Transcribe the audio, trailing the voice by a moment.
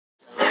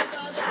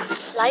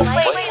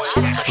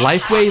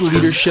Lifeway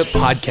Leadership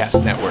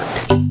Podcast Network.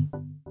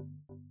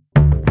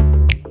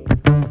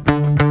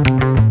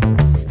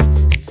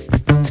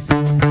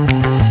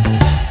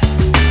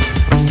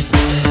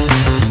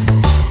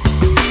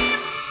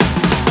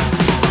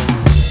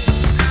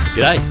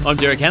 G'day, I'm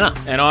Derek Hanna.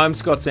 And I'm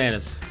Scott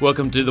Sanders.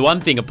 Welcome to The One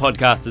Thing, a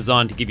podcast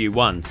designed to give you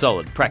one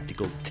solid,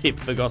 practical tip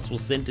for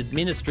gospel-centered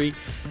ministry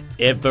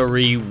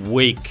every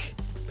week.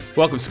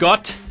 Welcome,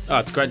 Scott. Oh,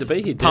 it's great to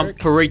be here, Derek.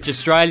 Pumped for Reach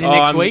Australia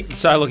next week. I'm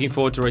so looking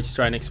forward to Reach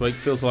Australia next week.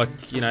 Feels like,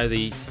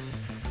 the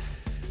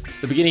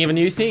beginning of a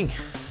new thing.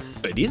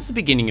 It is the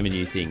beginning of a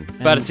new thing,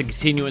 but it's a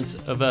continuance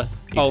of a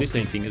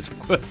existing thing as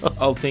well.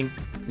 Old thing,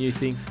 new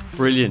thing.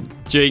 Brilliant.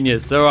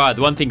 Genius. All right,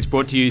 The One Thing's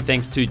brought to you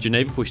thanks to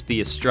Geneva Push,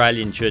 the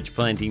Australian Church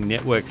Planting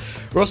Network.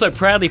 We're also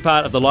proudly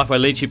part of the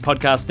Lifeway Leadership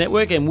Podcast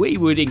Network, and we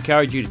would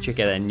encourage you to check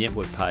out our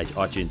network page,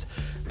 iTunes.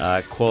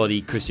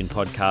 Quality Christian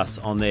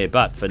podcasts on there.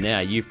 But for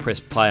now, you've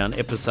pressed play on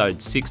episode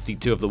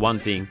 62 of The One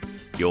Thing,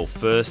 your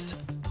first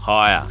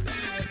hire.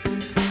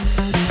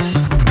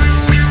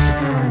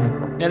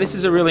 Now, this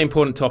is a really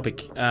important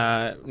topic.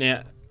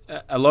 Now,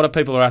 a lot of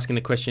people are asking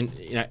the question,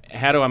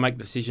 how do I make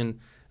the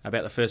decision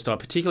about the first hire?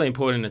 Particularly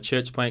important in a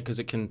church plant because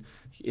it can,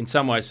 in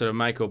some ways, sort of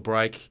make or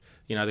break,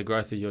 the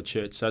growth of your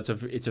church. So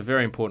it's a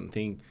very important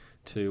thing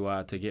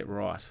to get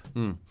right.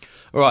 All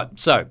right.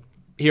 So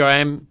here I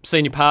am,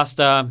 senior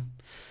pastor.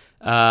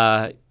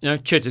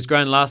 Church has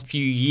grown the last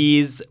few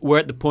years. We're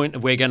at the point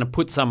of we're going to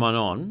put someone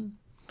on.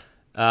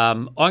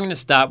 I'm going to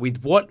start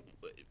with what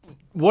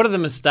are the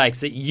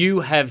mistakes that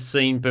you have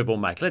seen people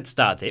make? Let's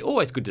start there.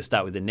 Always good to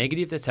start with the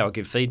negative. That's how I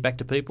give feedback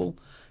to people.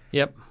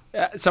 Yep.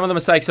 Some of the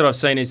mistakes that I've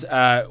seen is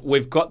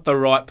we've got the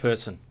right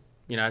person.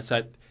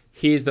 So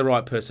here's the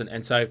right person.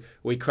 And so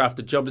we craft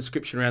a job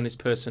description around this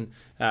person.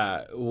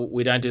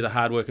 We don't do the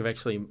hard work of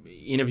actually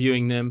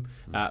interviewing them,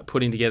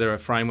 putting together a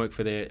framework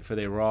for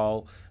their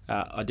role.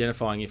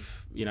 Identifying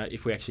if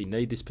we actually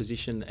need this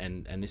position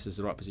and this is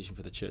the right position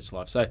for the church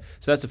life. So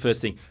that's the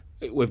first thing.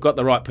 We've got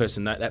the right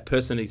person. That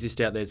person exists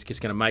out there. It's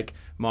just going to make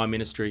my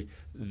ministry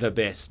the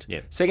best.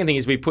 Yep. Second thing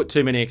is we put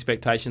too many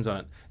expectations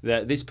on it.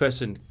 That this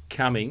person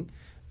coming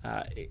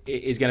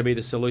is going to be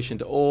the solution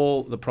to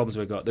all the problems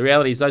we've got. The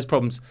reality is those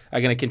problems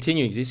are going to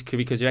continue to exist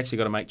because you've actually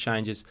got to make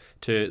changes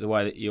to the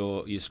way that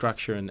you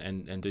structure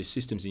and do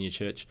systems in your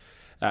church.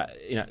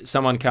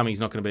 Someone coming is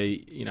not going to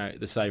be,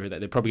 the saviour. That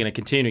they're probably going to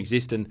continue to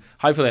exist, and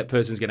hopefully that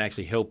person's going to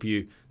actually help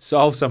you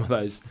solve some of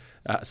those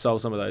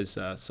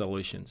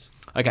solutions.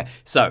 Okay,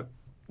 so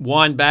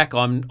wind back.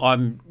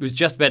 Was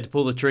just about to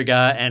pull the trigger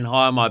and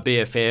hire my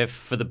BFF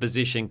for the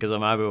position because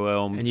I'm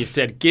overwhelmed. And you've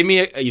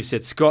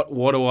said, Scott,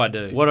 what do I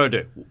do? What do I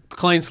do?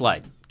 Clean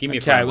slate. Give me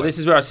a framework. Okay, well, this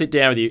is where I sit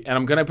down with you, and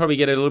I'm going to probably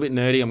get a little bit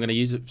nerdy. I'm going to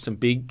use some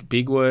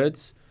big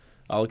words.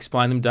 I'll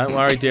explain them. Don't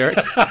worry, Derek.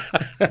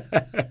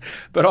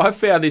 But I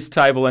found this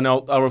table, and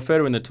I'll refer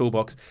to it in the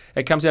toolbox.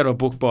 It comes out of a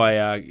book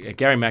by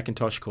Gary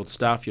McIntosh called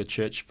Staff Your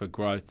Church for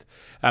Growth.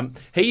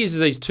 He uses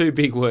these two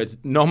big words,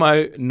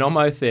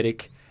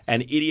 nomothetic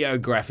and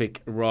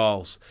ideographic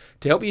roles,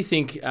 to help you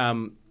think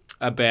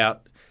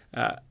about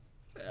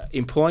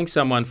employing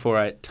someone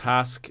for a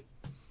task,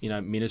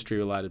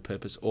 ministry-related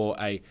purpose or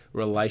a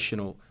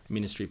relational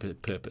ministry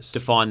purpose.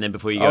 Define them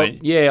before you go in.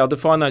 Yeah, I'll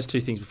define those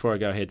two things before I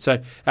go ahead.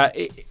 So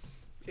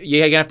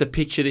you're going to have to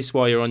picture this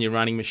while you're on your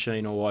running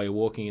machine or while you're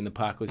walking in the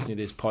park listening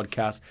to this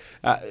podcast.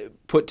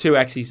 Put two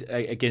axes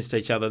against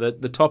each other.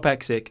 The top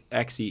axis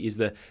is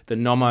the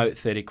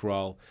nomothetic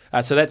role.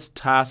 So that's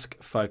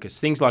task focus.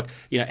 Things like,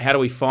 how do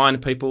we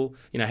find people?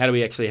 How do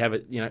we actually have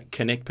it,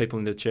 connect people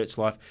into the church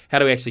life? How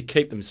do we actually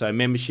keep them? So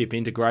membership,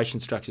 integration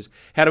structures.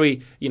 How do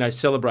we,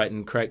 celebrate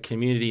and create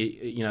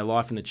community,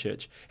 life in the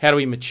church? How do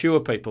we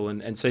mature people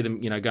and see them,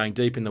 going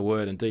deep in the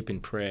word and deep in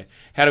prayer?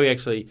 How do we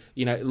actually,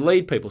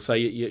 lead people? So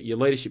your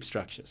leadership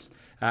structures.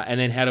 And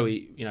then how do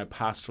we,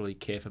 pastorally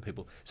care for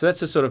people? So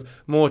that's a sort of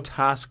more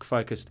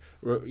task-focused,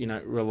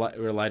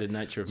 related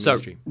nature of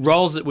ministry. So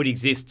roles that would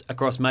exist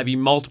across maybe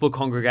multiple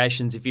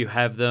congregations if you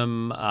have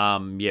them,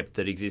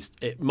 that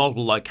exist at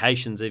multiple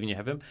locations even you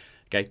have them.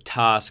 Okay,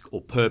 task or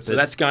purpose. So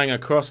that's going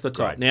across the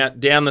top. Right. Now,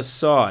 down the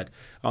side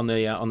on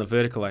the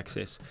vertical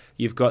axis,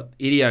 you've got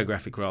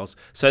ideographic roles.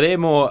 So they're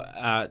more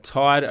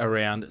tied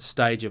around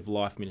stage of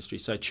life ministry.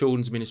 So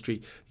children's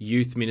ministry,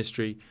 youth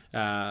ministry.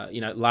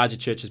 Larger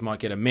churches might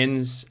get a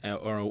men's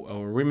or a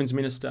women's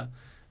minister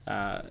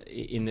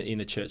in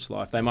the church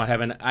life. They might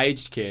have an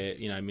aged care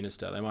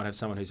minister. They might have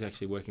someone who's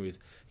actually working with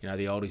the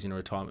oldies in a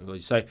retirement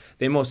village. So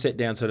they're more set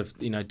down sort of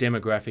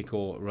demographic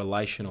or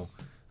relational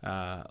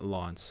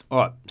lines. All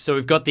right, so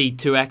we've got the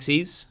two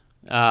axes.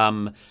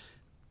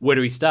 Where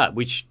do we start?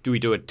 Do we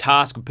do a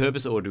task or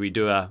purpose, or do we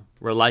do a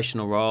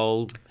relational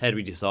role? How do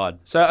we decide?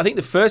 So I think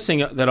the first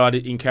thing that I'd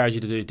encourage you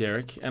to do,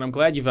 Derek, and I'm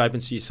glad you've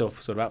opened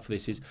yourself sort of up for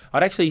this, is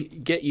I'd actually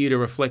get you to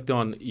reflect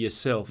on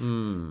yourself.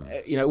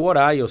 What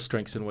are your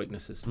strengths and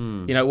weaknesses?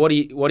 What do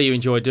you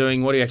enjoy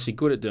doing? What are you actually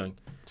good at doing?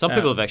 Some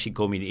people have actually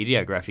called me an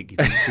ideographic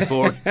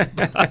before.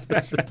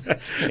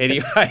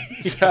 Anyway.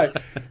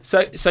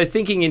 So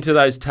thinking into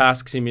those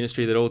tasks in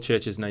ministry that all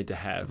churches need to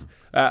have,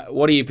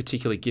 what are you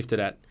particularly gifted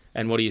at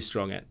and what are you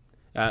strong at?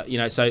 I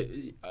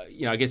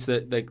guess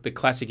the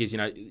classic is,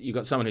 you've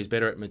got someone who's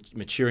better at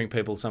maturing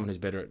people, someone who's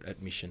better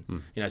at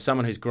mission.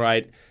 Someone who's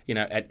great,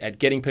 at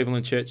getting people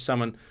in church,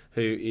 someone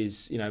who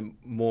is,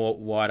 more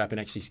wired up in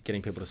actually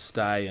getting people to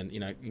stay and,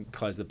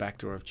 close the back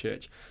door of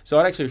church. So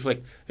I'd actually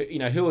reflect,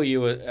 who are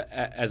you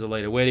as a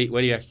leader? Where do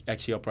you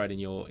actually operate in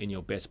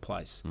your best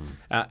place?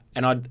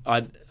 And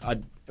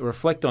I'd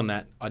reflect on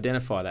that,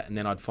 identify that, and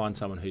then I'd find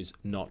someone who's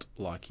not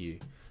like you.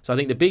 So I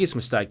think the biggest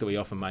mistake that we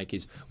often make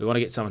is we want to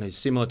get someone who's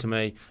similar to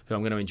me, who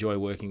I'm going to enjoy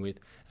working with.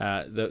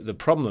 The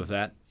problem of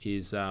that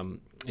is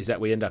that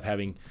we end up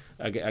having,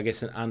 I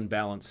guess, an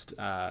unbalanced,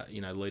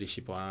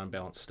 leadership or an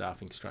unbalanced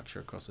staffing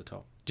structure across the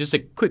top. Just a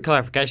quick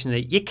clarification there.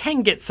 You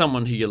can get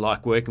someone who you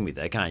like working with,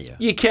 though, can't you?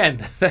 You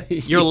can.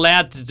 You're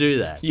allowed to do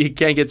that. You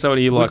can get someone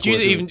who you like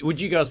working with.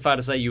 Would you go as far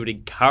to say you would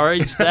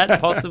encourage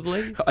that,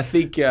 possibly? I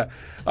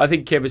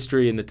think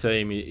chemistry in the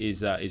team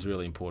is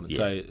really important.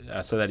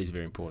 Yeah. So that is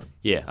very important.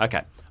 Yeah.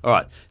 Okay. All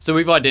right. So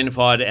we've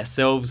identified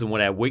ourselves and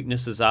what our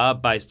weaknesses are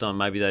based on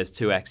maybe those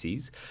two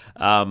axes.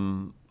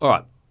 All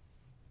right.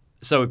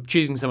 So we're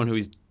choosing someone who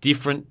is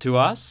different to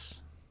us.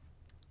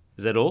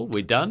 Is that all?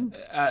 We're done?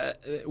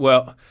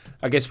 Well,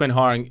 I guess when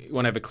hiring, you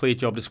want to have a clear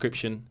job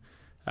description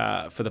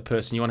for the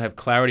person. You want to have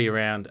clarity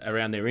around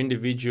their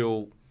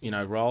individual,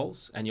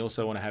 roles, and you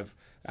also want to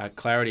have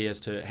clarity as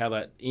to how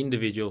that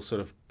individual sort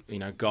of,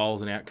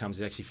 goals and outcomes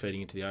is actually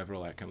feeding into the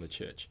overall outcome of the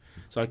church.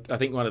 So I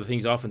think one of the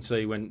things I often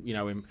see when,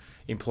 when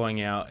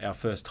employing our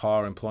first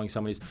hire, employing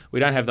someone is we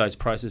don't have those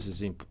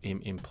processes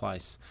in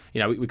place.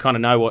 We kind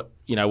of know what,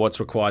 what's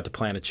required to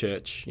plan a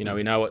church. We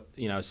know what,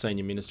 a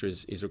senior minister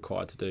is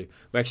required to do.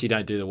 We actually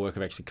don't do the work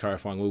of actually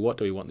clarifying, well, what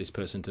do we want this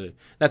person to do?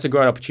 That's a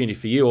great opportunity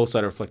for you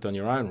also to reflect on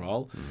your own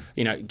role.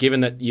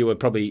 Given that you were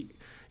probably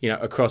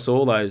across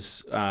all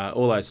those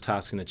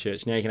tasks in the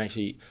church, now you can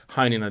actually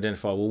hone in and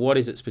identify, well, what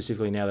is it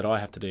specifically now that I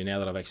have to do now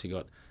that I've actually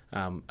got,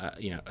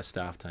 a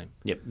staff team.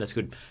 Yep, that's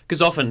good.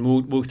 Because often,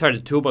 we'll throw the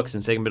toolbox in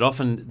a second, but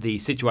often the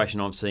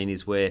situation I've seen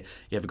is where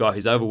you have a guy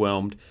who's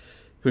overwhelmed,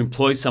 who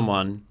employs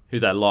someone who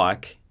they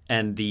like,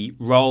 and the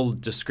role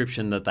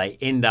description that they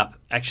end up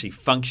actually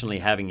functionally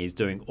having is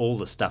doing all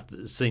the stuff that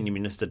the senior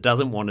minister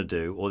doesn't want to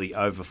do, or the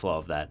overflow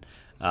of that.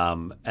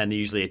 And they're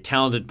usually a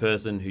talented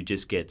person who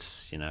just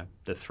gets,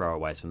 the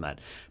throwaways from that.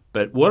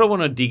 But what I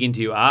want to dig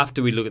into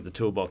after we look at the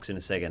toolbox in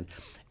a second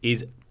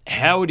is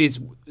how it is.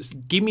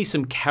 Give me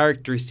some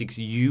characteristics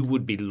you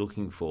would be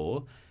looking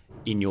for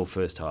in your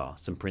first hire,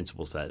 some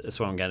principles for that. That's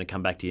what I'm going to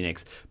come back to you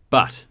next.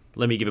 But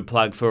let me give a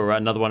plug for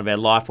another one of our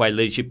Lifeway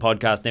Leadership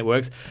Podcast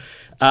Networks,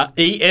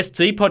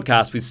 EST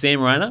Podcast with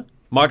Sam Rayner,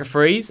 Micah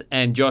Fries,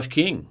 and Josh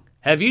King.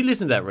 Have you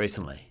listened to that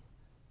recently?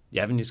 You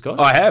haven't, you, Scott?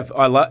 I have.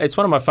 It's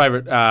one of my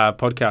favourite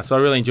podcasts. I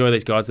really enjoy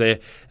these guys.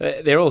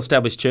 They're all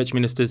established church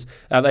ministers.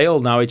 They all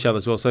know each other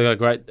as well, so they've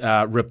got a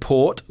great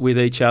rapport with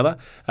each other.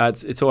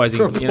 It's always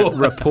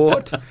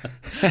rapport.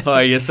 Oh,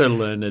 you're so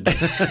learned.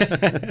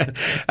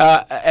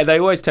 And they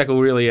always tackle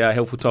really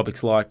helpful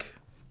topics like...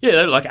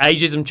 Yeah, like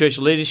ageism, church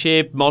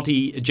leadership,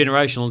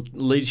 multi-generational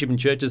leadership in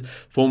churches,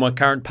 former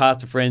current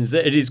pastor friends.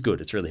 It is good.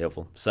 It's really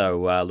helpful.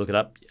 So look it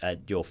up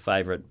at your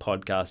favourite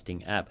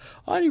podcasting app.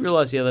 I only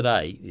realised the other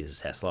day, this is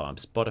how slow I'm,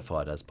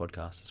 Spotify does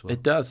podcasts as well.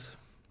 It does.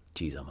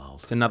 Jeez, I'm old.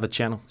 It's another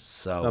channel.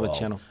 Another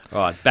channel. All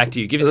right, back to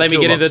you. Let me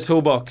get into the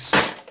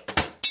toolbox.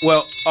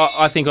 Well,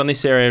 I think on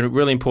this area, a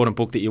really important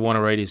book that you want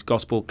to read is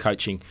Gospel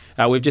Coaching.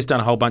 We've just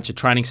done a whole bunch of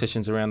training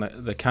sessions around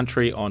the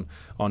country on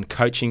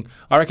coaching.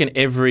 I reckon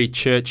every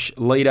church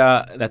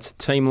leader, that's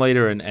team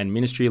leader and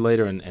ministry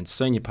leader and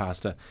senior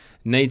pastor,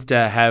 needs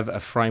to have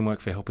a framework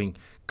for helping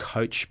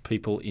coach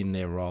people in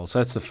their role. So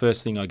that's the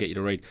first thing I get you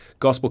to read.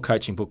 Gospel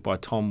Coaching book by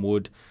Tom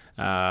Wood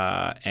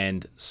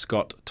and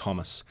Scott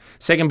Thomas.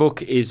 Second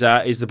book is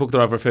the book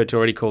that I've referred to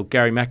already called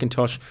Gary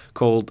McIntosh,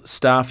 called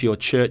Staff Your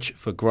Church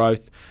for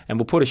Growth. And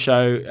we'll put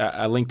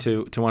a link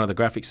to one of the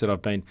graphics that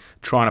I've been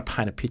trying to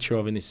paint a picture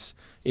of in this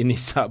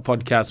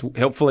podcast,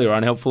 helpfully or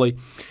unhelpfully.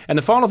 And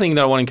the final thing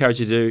that I want to encourage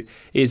you to do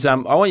is I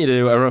want you to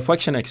do a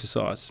reflection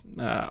exercise.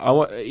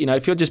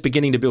 If you're just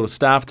beginning to build a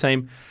staff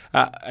team,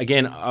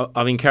 again,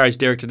 I've encouraged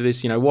Derek to do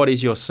this. What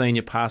is your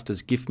senior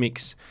pastor's gift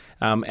mix?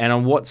 And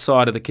on what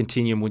side of the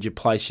continuum would you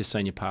place your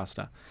senior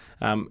pastor?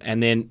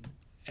 And then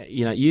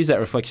use that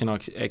reflection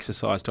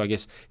exercise to, I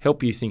guess,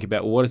 help you think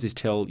about, well, what does this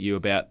tell you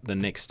about the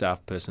next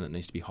staff person that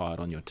needs to be hired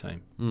on your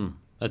team?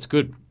 That's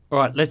good. All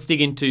right, let's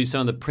dig into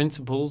some of the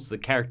principles, the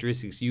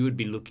characteristics you would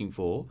be looking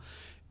for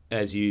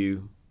as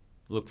you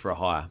look for a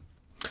hire.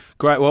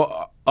 Great.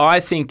 Well, I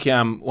think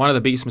one of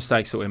the biggest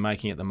mistakes that we're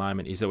making at the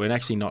moment is that we're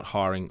actually not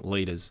hiring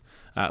leaders.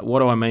 What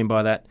do I mean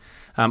by that?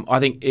 I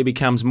think it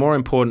becomes more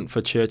important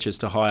for churches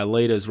to hire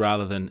leaders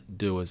rather than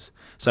doers.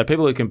 So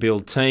people who can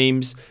build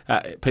teams,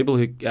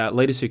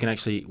 leaders who can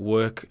actually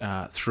work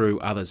through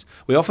others.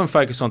 We often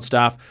focus on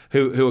staff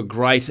who are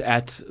great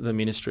at the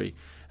ministry.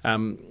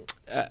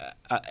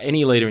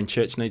 any leader in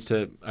church needs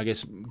to, I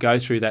guess, go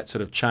through that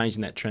sort of change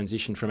and that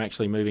transition from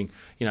actually moving,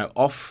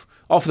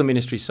 off the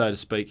ministry, so to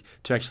speak,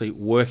 to actually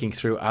working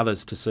through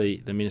others to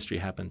see the ministry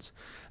happens.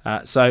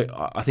 So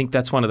I think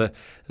that's one of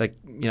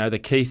the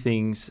key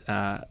things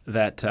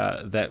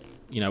that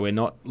we're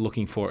not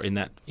looking for in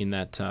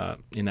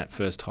that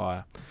first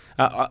hire.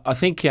 I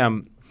think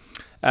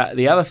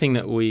the other thing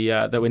that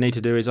we need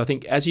to do is, I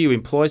think, as you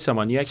employ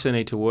someone, you actually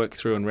need to work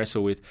through and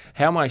wrestle with,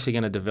 how am I actually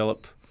going to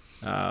develop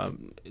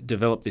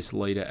this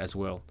leader as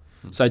well.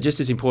 So just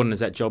as important as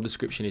that job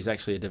description is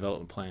actually a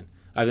development plan.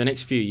 Over the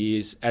next few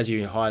years, as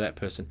you hire that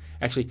person,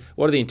 actually,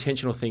 what are the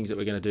intentional things that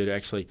we're going to do to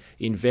actually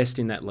invest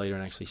in that leader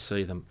and actually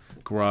see them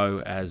grow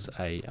as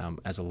a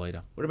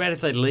leader? What about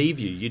if they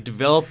leave you? You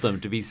develop them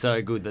to be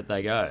so good that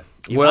they go.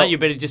 Well, you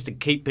better just to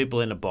keep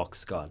people in a box,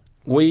 Scott.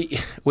 We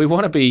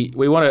want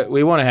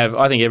to have.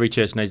 I think every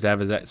church needs to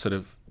have that sort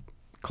of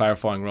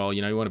clarifying role.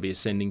 We want to be a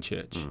sending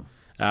church.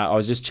 I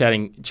was just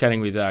chatting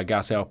with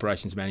Gus, our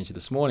operations manager,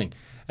 this morning.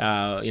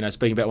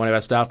 Speaking about one of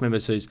our staff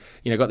members who's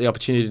got the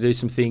opportunity to do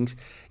some things.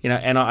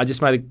 And I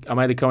just made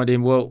the comment to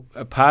him. Well,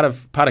 part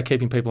of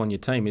keeping people on your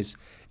team is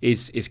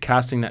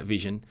casting that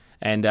vision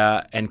and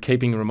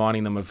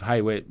reminding them of,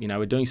 hey, we're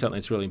doing something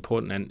that's really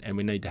important and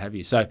we need to have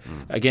you. So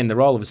again, the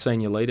role of a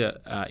senior leader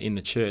in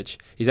the church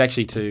is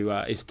actually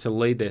to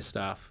lead their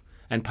staff.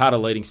 And part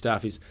of leading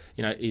staff is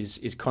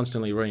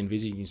constantly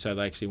re-envisaging, so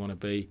they actually want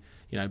to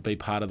be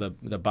part of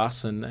the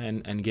bus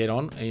and get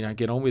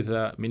on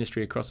with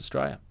ministry across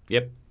Australia.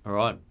 Yep. All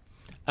right.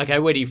 Okay.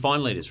 Where do you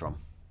find leaders from?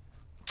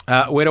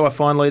 Where do I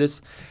find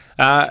leaders?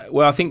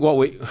 Well, I think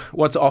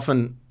what's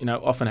often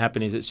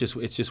happen is it's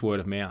just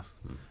word of mouth.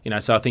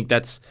 So I think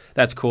that's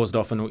caused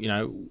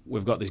often.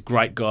 We've got this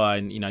great guy,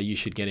 and you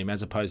should get him,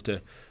 as opposed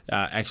to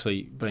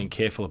actually being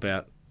careful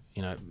about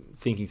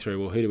thinking through,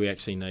 well, who do we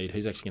actually need?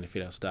 Who's actually going to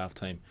fit our staff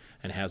team?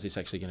 And how's this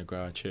actually going to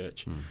grow our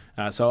church?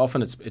 So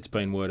often it's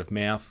been word of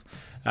mouth,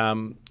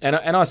 and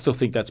I still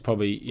think that's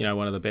probably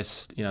one of the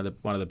best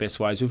one of the best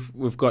ways.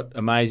 We've got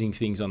amazing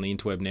things on the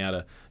interweb now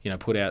to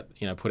put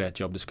out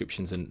job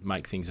descriptions and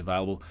make things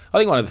available. I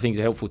think one of the things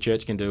a helpful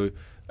church can do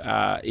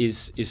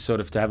is sort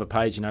of to have a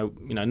page.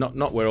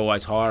 Not we're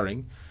always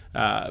hiring.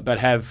 But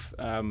have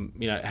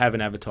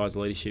an advertised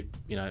leadership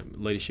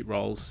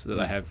roles that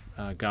they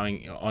have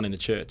going on in the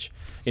church,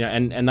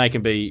 and they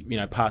can be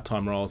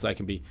part-time roles, they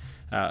can be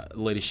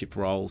leadership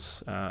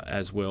roles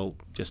as well,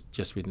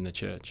 just within the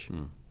church.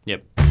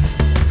 Yep.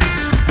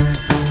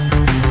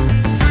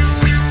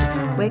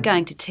 We're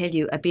going to tell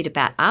you a bit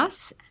about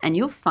us, and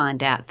you'll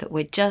find out that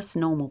we're just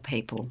normal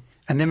people.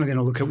 And then we're going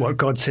to look at what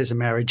God says a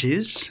marriage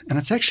is. And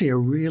it's actually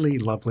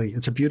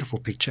it's a beautiful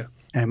picture.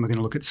 And we're going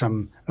to look at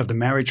some of the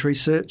marriage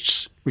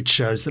research, which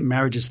shows that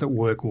marriages that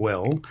work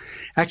well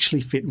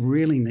actually fit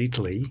really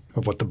neatly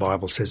of what the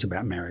Bible says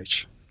about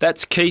marriage.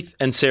 That's Keith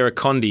and Sarah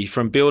Condy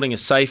from Building a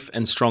Safe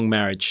and Strong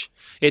Marriage.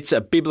 It's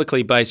a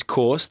biblically based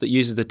course that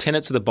uses the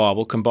tenets of the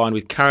Bible combined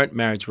with current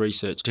marriage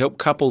research to help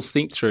couples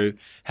think through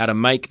how to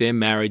make their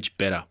marriage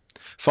better.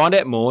 Find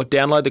out more,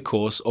 download the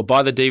course, or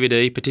buy the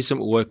DVD,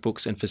 participant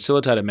workbooks and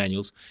facilitator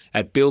manuals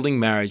at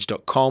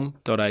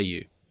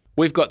buildingmarriage.com.au.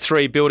 We've got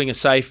 3 Building a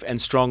Safe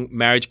and Strong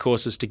Marriage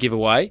courses to give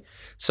away.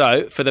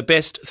 So for the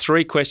best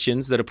 3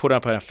 questions that are put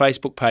up on our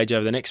Facebook page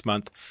over the next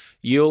month,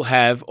 you'll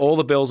have all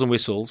the bells and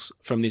whistles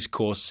from this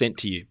course sent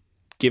to you.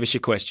 Give us your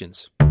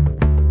questions.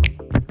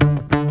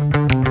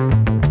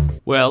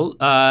 Well,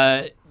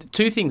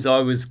 2 things I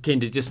was keen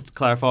to just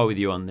clarify with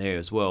you on there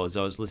as well, as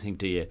I was listening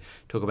to you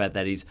talk about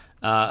that, is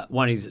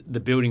one is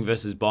the building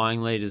versus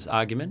buying leaders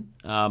argument.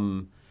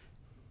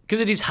 Because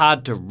it is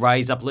hard to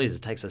raise up leaders.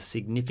 It takes a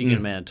significant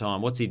amount of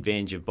time. What's the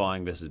advantage of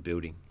buying versus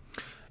building?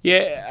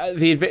 Yeah,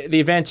 the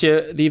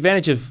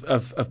advantage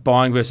of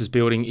buying versus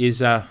building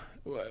is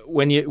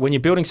when you're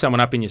building someone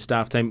up in your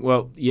staff team.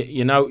 Well,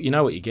 you know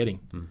what you're getting,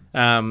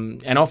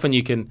 and often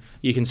you can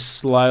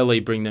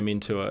slowly bring them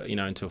into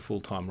a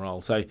full-time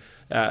role. So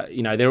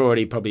they're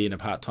already probably in a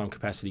part-time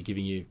capacity,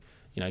 giving you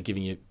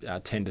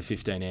 10 to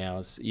 15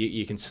 hours.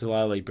 You can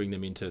slowly bring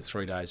them into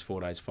 3 days,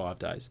 4 days, 5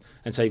 days,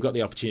 and so you've got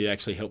the opportunity to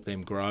actually help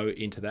them grow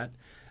into that.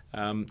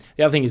 The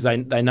other thing is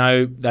they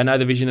know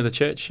the vision of the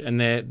church,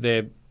 and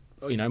they're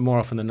more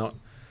often than not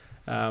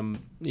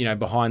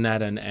behind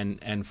that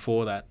and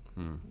for that.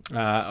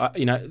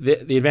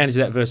 The advantage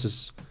of that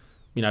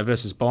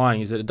versus buying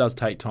is that it does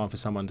take time for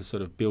someone to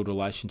sort of build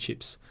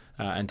relationships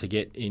and to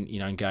get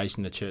engaged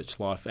in the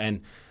church life,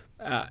 and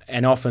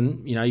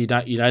often you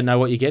don't know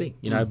what you're getting.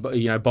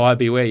 Buyer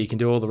beware. You can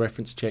do all the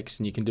reference checks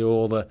and you can do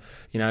all the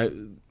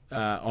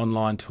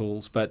online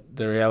tools, but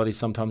the reality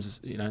sometimes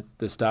is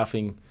the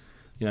staffing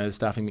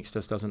mix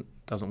just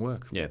doesn't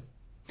work. Yeah.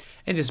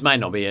 And this may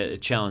not be a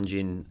challenge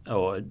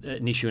or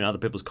an issue in other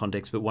people's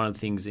contexts, but one of the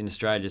things in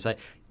Australia is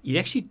you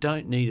actually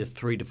don't need a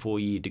 3 to 4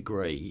 year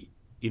degree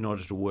in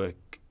order to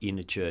work in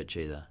a church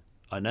either.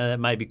 I know that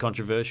may be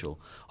controversial.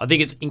 I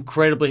think it's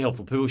incredibly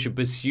helpful. People should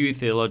pursue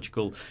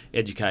theological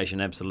education,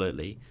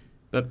 absolutely.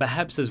 But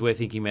perhaps as we're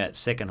thinking about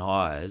second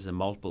hires and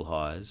multiple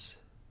hires,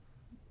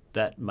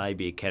 that may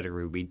be a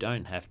category we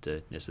don't have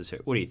to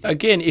necessarily. What do you think?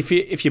 Again, if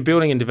you're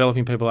building and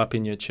developing people up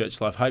in your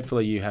church life,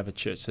 hopefully you have a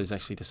church that's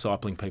actually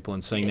discipling people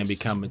and seeing them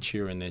become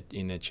mature in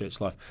their church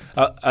life.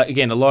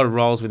 Again, a lot of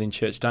roles within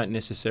church don't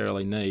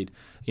necessarily need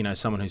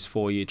someone who's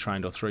 4-year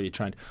trained or 3-year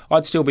trained.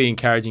 I'd still be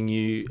encouraging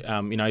you,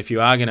 if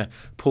you are going to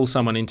pull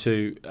someone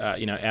into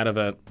out of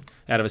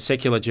a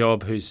secular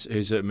job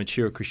who's a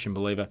mature Christian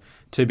believer,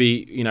 to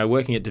be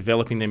working at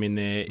developing them in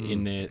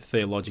their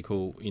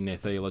theological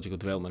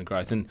development and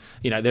growth. And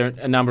there are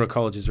a number of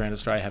colleges around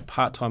Australia have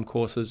part-time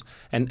courses,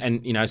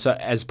 and so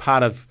as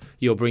part of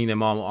your bringing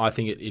them on, I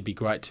think it'd be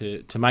great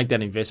to make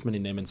that investment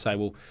in them and say,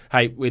 well,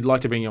 hey, we'd like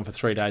to bring you on for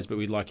 3 days, but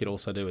we'd like you to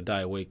also do a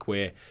day a week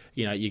where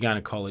you're going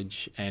to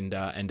college and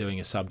doing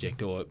a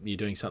subject, or you're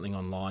doing something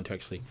online to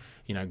actually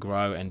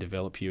grow and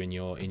develop you in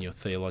your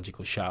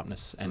theological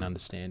sharpness and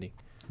understanding.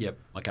 Yep.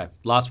 Okay.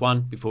 Last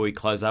one before we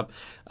close up.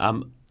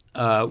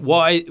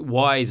 Why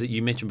is it,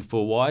 you mentioned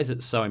before, why is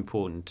it so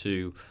important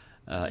to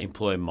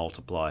employ a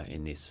multiplier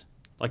in this?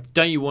 Like,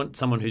 don't you want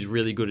someone who's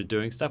really good at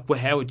doing stuff? Well,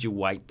 how would you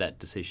weight that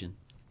decision?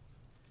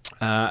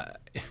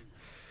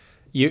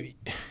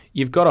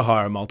 You've got to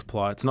hire a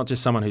multiplier. It's not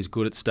just someone who's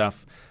good at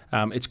stuff.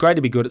 It's great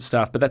to be good at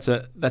stuff, but that's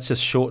a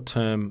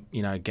short-term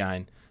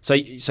gain. So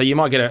you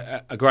might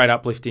get a great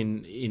uplift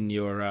in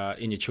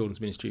your children's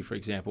ministry, for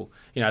example.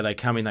 They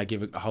come in, they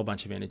give a whole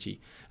bunch of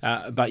energy,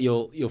 but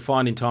you'll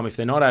find in time, if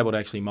they're not able to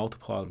actually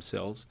multiply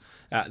themselves,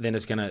 then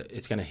it's gonna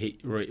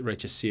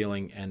reach a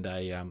ceiling and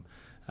an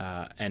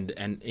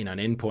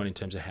end point in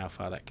terms of how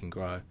far that can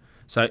grow.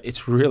 So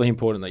it's really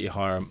important that you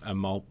hire a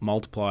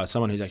multiplier,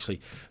 someone who's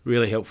actually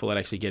really helpful at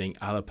actually getting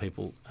other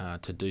people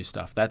to do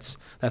stuff. That's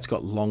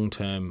got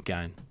long-term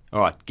gain.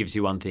 All right, gives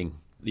you one thing.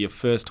 Your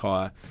first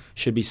hire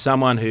should be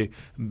someone who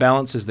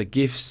balances the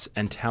gifts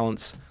and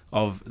talents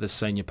of the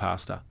senior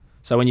pastor.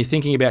 So when you're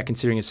thinking about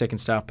considering a second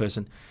staff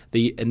person,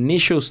 the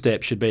initial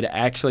step should be to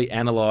actually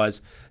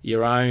analyse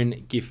your own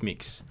gift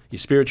mix, your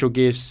spiritual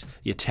gifts,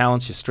 your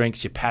talents, your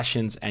strengths, your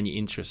passions, and your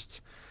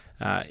interests.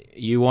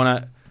 You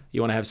want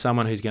to have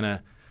someone who's going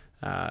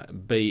to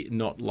be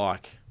not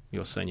like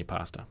your senior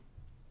pastor.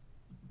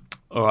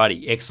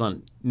 Alrighty,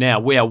 excellent. Now,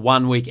 we are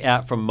 1 week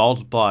out from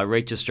Multiply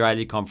Reach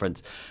Australia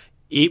Conference.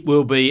 It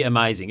will be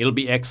amazing. It'll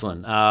be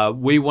excellent.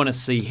 We want to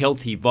see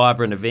healthy,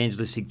 vibrant,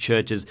 evangelistic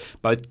churches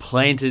both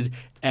planted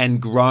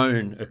and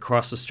grown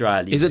across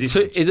Australia. Is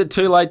it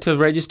too late to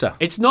register?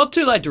 It's not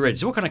too late to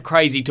register. What kind of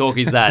crazy talk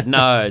is that?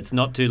 No, it's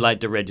not too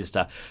late to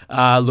register.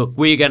 Look,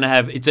 we're going to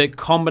have, it's a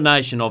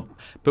combination of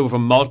people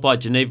from Multiply,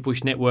 Geneva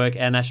Push Network,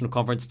 our national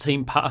conference,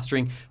 Team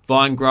Pastoring,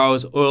 Vine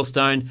Growers,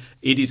 Oilstone.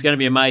 It is going to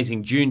be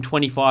amazing. June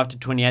 25 to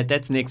 28,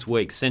 that's next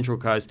week, Central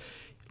Coast.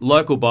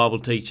 Local Bible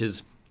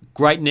teachers,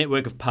 great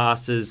network of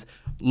pastors,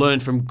 learn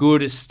from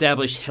good,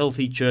 established,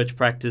 healthy church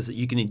practice that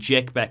you can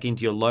inject back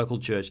into your local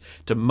church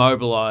to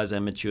mobilise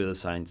and mature the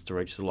saints to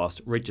reach the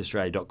lost.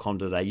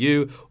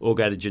 reachaustralia.com.au or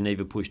go to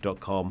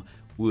genevapush.com.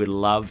 We would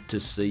love to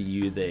see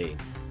you there.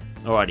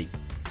 Alrighty.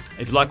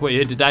 If you like what you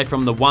heard today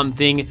from The One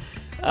Thing,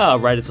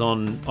 rate us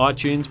on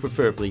iTunes,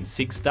 preferably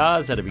 6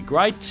 stars. That'd be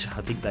great.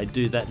 I think they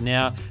do that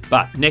now.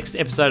 But next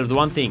episode of The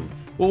One Thing.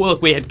 Well,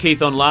 look, we had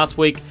Keith on last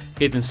week,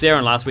 Keith and Sarah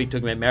on last week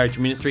talking about marriage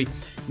ministry.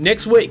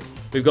 Next week,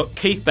 we've got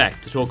Keith back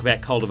to talk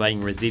about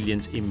cultivating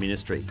resilience in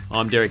ministry.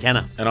 I'm Derek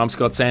Hanna. And I'm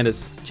Scott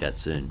Sanders. Chat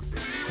soon.